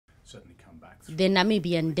certainly come back through. The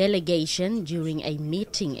Namibian delegation, during a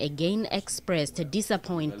meeting, again expressed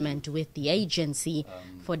disappointment with the agency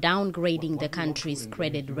for downgrading the country's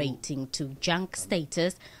credit rating to junk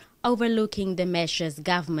status, overlooking the measures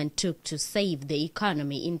government took to save the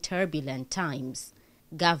economy in turbulent times.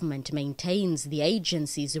 Government maintains the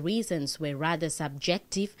agency's reasons were rather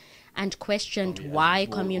subjective and questioned why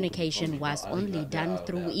communication was only done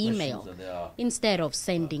through email, instead of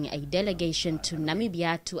sending a delegation to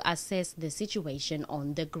Namibia to assess the situation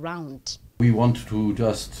on the ground. We want to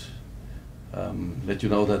just let you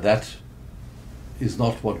know that that is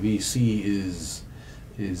not what we see is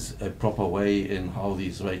a proper way in how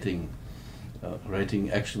these rating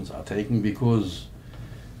actions are taken, because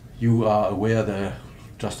you are aware that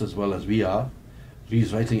just as well as we are,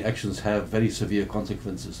 these rating actions have very severe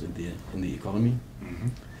consequences in the economy.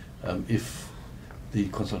 Mm-hmm. If the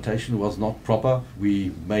consultation was not proper,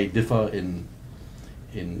 we may differ in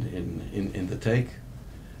the take,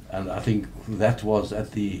 and I think that was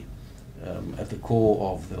at the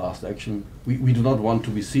core of the last action. We do not want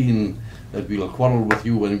to be seen that we will quarrel with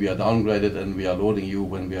you when we are downgraded and we are loading you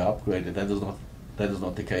when we are upgraded. That is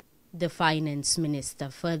not the case. The finance minister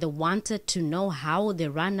further wanted to know how the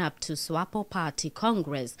run-up to SWAPO Party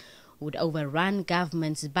Congress would overrun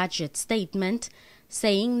government's budget statement,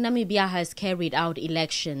 saying Namibia has carried out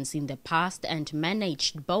elections in the past and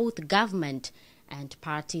managed both government and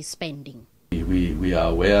party spending. We are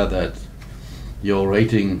aware that your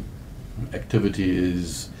rating activity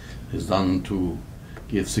is done to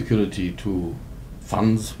give security to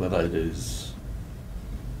funds, whether it is,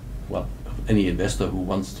 well, any investor who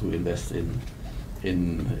wants to invest in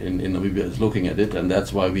Namibia is looking at it, and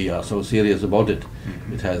that's why we are so serious about it.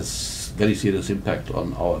 Mm-hmm. It has very serious impact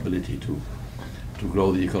on our ability to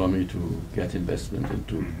grow the economy, to get investment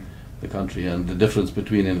into the country, and the difference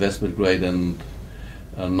between investment grade and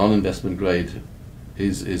non-investment grade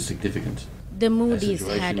is significant. The Moody's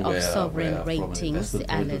head of sovereign ratings,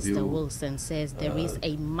 Alistair Wilson, says there is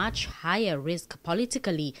a much higher risk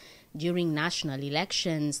politically during national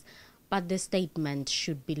elections, but the statement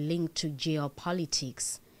should be linked to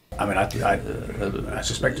geopolitics. I mean, I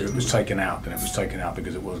suspect it was taken out, and it was taken out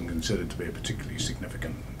because it wasn't considered to be a particularly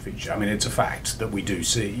significant feature. I mean, it's a fact that we do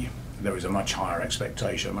see there is a much higher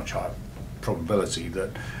expectation, a much higher probability that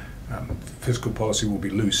fiscal policy will be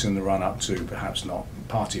loose in the run-up to perhaps not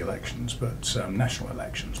party elections, but national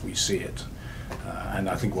elections. We see it. And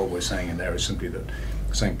I think what we're saying in there is simply that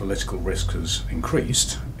saying political risk has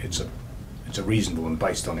increased. It's a reasonable and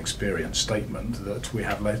based on experience statement that we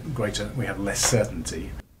have less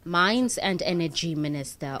certainty. Mines and Energy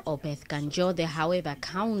Minister Obeth Kanjode, however,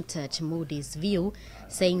 countered Moody's view,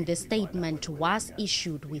 saying the statement was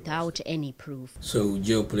issued without any proof. So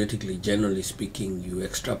geopolitically, generally speaking, you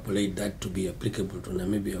extrapolate that to be applicable to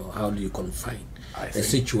Namibia, or how do you confine a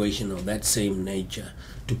situation of that same nature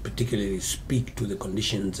to particularly speak to the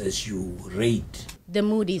conditions as you rate? The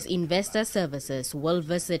Moody's Investor Services will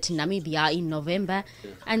visit Namibia in November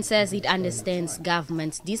and says it understands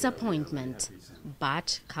government's disappointment,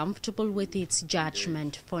 but comfortable with its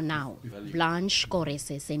judgment for now. Blanche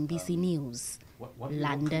Koreses, NBC News,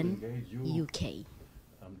 London, UK.